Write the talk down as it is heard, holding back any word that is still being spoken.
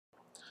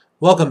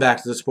Welcome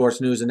back to the Sports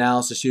News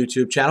Analysis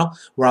YouTube channel,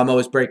 where I'm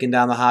always breaking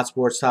down the hot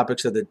sports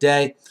topics of the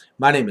day.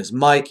 My name is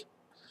Mike.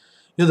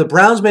 The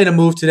Browns made a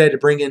move today to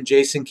bring in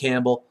Jason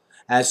Campbell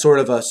as sort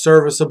of a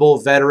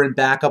serviceable veteran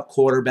backup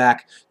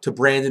quarterback to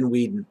Brandon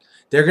Weeden.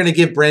 They're going to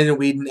give Brandon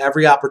Weeden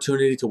every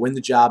opportunity to win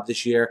the job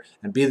this year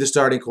and be the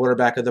starting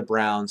quarterback of the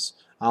Browns,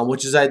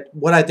 which is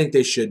what I think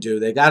they should do.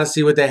 They got to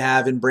see what they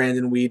have in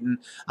Brandon Weeden.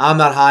 I'm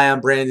not high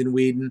on Brandon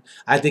Weeden.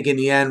 I think in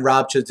the end,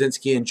 Rob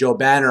Chud and Joe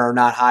Banner are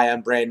not high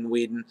on Brandon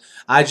Weeden.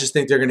 I just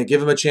think they're going to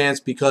give him a chance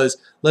because,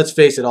 let's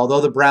face it,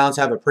 although the Browns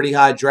have a pretty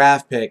high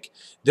draft pick,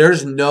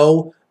 there's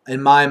no,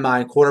 in my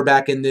mind,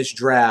 quarterback in this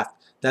draft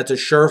that's a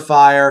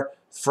surefire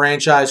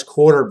franchise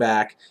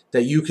quarterback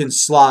that you can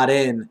slot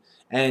in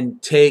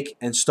and take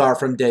and start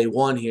from day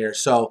one here.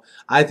 So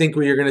I think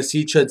what you're going to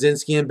see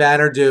Chud and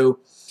Banner do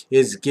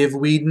is give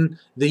Weeden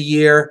the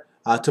year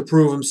to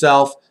prove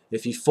himself.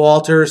 If he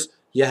falters,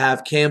 you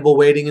have Campbell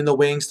waiting in the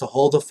wings to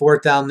hold the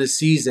fort down this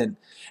season.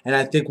 And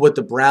I think what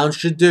the Browns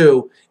should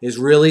do is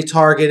really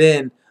target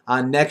in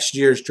on next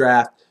year's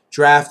draft,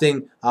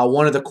 drafting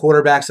one of the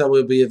quarterbacks that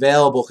will be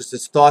available, because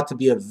it's thought to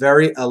be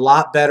a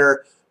lot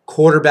better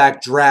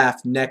quarterback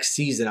draft next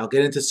season. I'll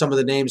get into some of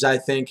the names I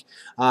think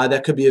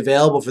that could be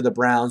available for the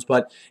Browns,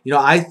 but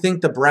I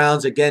think the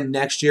Browns again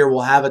next year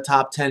will have a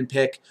top 10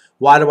 pick.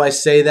 Why do I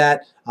say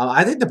that?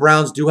 I think the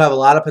Browns do have a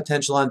lot of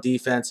potential on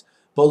defense,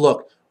 but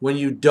look, when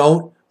you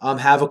don't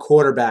have a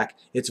quarterback,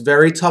 it's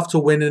very tough to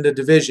win in a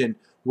division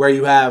where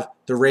you have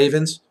the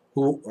Ravens,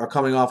 who are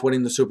coming off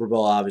winning the Super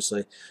Bowl,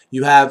 obviously.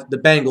 You have the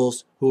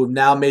Bengals, who have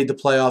now made the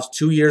playoffs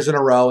 2 years in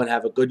a row and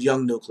have a good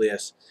young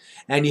nucleus.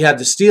 And you have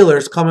the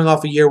Steelers coming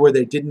off a year where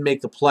they didn't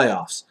make the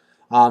playoffs.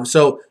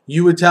 So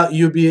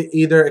you'd be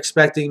either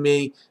expecting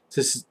me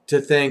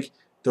to think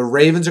the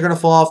Ravens are going to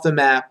fall off the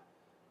map,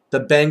 the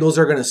Bengals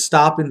are going to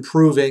stop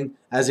improving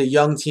as a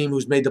young team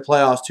who's made the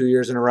playoffs 2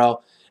 years in a row,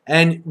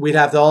 and we'd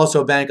have to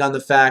also bank on the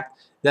fact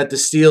that the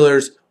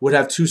Steelers would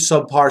have two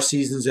subpar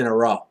seasons in a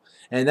row.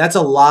 And that's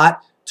a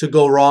lot to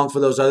go wrong for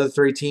those other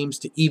three teams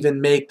to even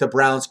make the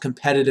Browns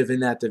competitive in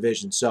that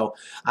division. So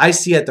I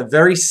see at the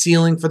very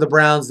ceiling for the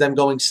Browns them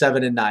going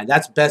 7-9.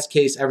 That's best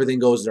case, everything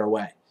goes their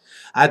way.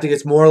 I think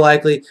it's more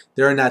likely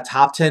they're in that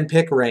top 10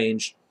 pick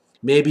range,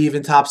 maybe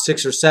even top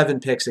 6 or 7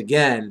 picks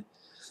again.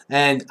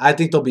 And I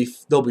think there'll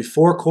be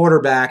 4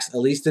 quarterbacks, at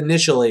least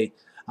initially,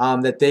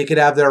 that they could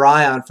have their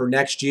eye on for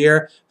next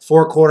year.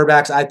 4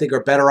 quarterbacks I think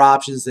are better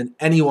options than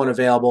anyone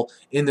available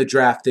in the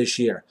draft this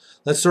year.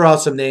 Let's throw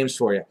out some names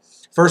for you.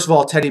 First of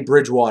all, Teddy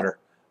Bridgewater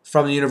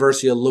from the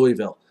University of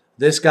Louisville.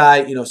 This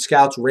guy,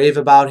 scouts rave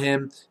about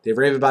him. They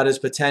rave about his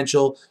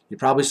potential. You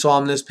probably saw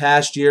him this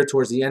past year,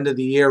 towards the end of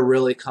the year,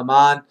 really come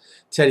on.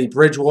 Teddy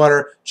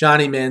Bridgewater,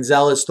 Johnny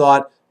Manziel is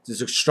thought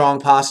there's a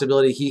strong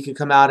possibility he could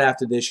come out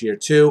after this year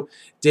too.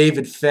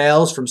 David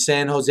Fales from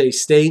San Jose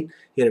State.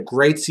 He had a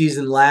great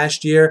season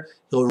last year.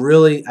 He'll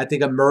really, I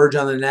think, emerge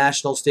on the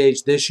national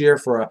stage this year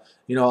for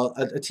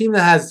a team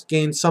that has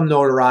gained some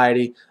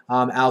notoriety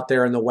out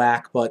there in the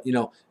WAC, but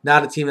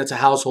not a team that's a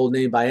household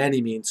name by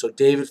any means. So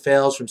David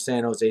Fales from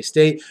San Jose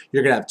State.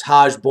 You're going to have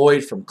Taj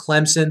Boyd from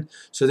Clemson.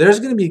 So there's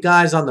going to be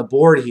guys on the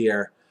board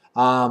here,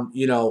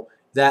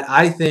 that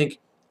I think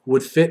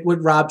would fit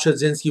what Rob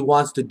Chudzinski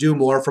wants to do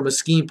more from a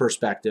scheme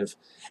perspective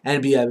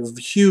and be a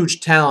huge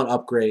talent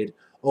upgrade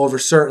over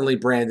certainly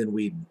Brandon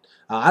Weeden.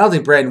 I don't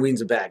think Brandon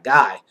Weeden's a bad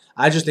guy.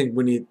 I just think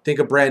when you think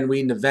of Brandon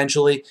Weeden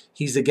eventually,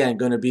 he's again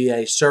going to be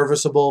a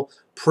serviceable,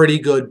 pretty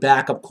good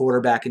backup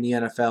quarterback in the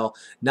NFL,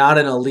 not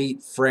an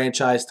elite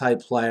franchise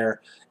type player.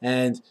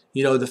 And,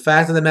 the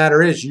fact of the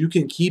matter is you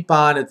can keep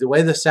on, the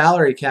way the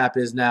salary cap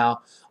is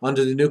now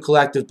under the new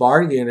collective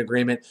bargaining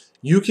agreement,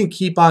 you can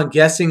keep on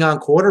guessing on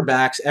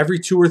quarterbacks every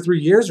 2 or 3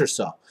 years or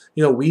so.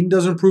 Weeden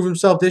doesn't prove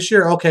himself this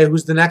year. Okay,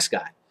 who's the next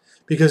guy?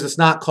 Because it's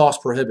not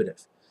cost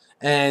prohibitive.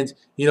 And,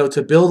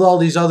 to build all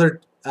these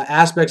other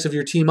aspects of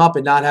your team up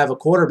and not have a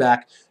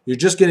quarterback, you're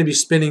just going to be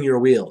spinning your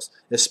wheels,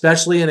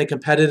 especially in a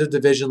competitive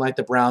division like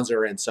the Browns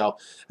are in. So,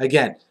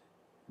 again,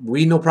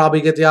 Weeden will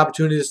probably get the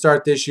opportunity to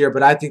start this year,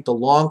 but I think the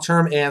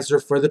long-term answer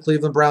for the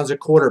Cleveland Browns at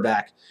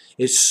quarterback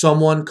is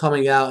someone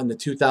coming out in the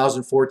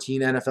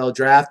 2014 NFL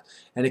Draft,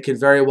 and it could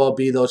very well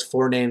be those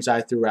 4 names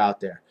I threw out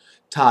there.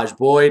 Taj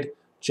Boyd,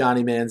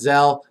 Johnny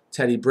Manziel,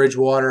 Teddy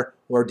Bridgewater,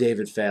 or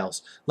David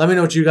Fales. Let me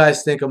know what you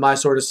guys think of my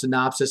sort of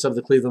synopsis of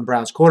the Cleveland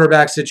Browns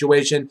quarterback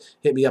situation.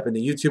 Hit me up in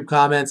the YouTube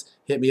comments.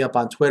 Hit me up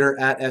on Twitter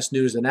at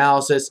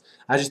SNewsAnalysis.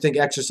 I just think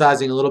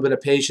exercising a little bit of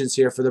patience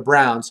here for the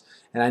Browns,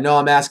 and I know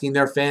I'm asking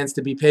their fans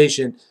to be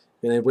patient,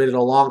 and they've waited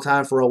a long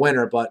time for a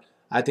winner, but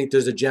I think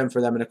there's a gem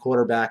for them in a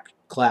quarterback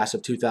class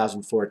of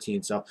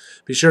 2014. So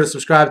be sure to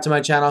subscribe to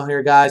my channel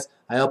here, guys.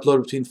 I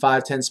upload between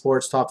 5-10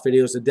 sports talk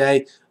videos a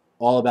day,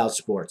 all about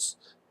sports.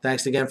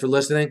 Thanks again for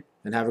listening,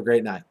 and have a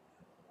great night.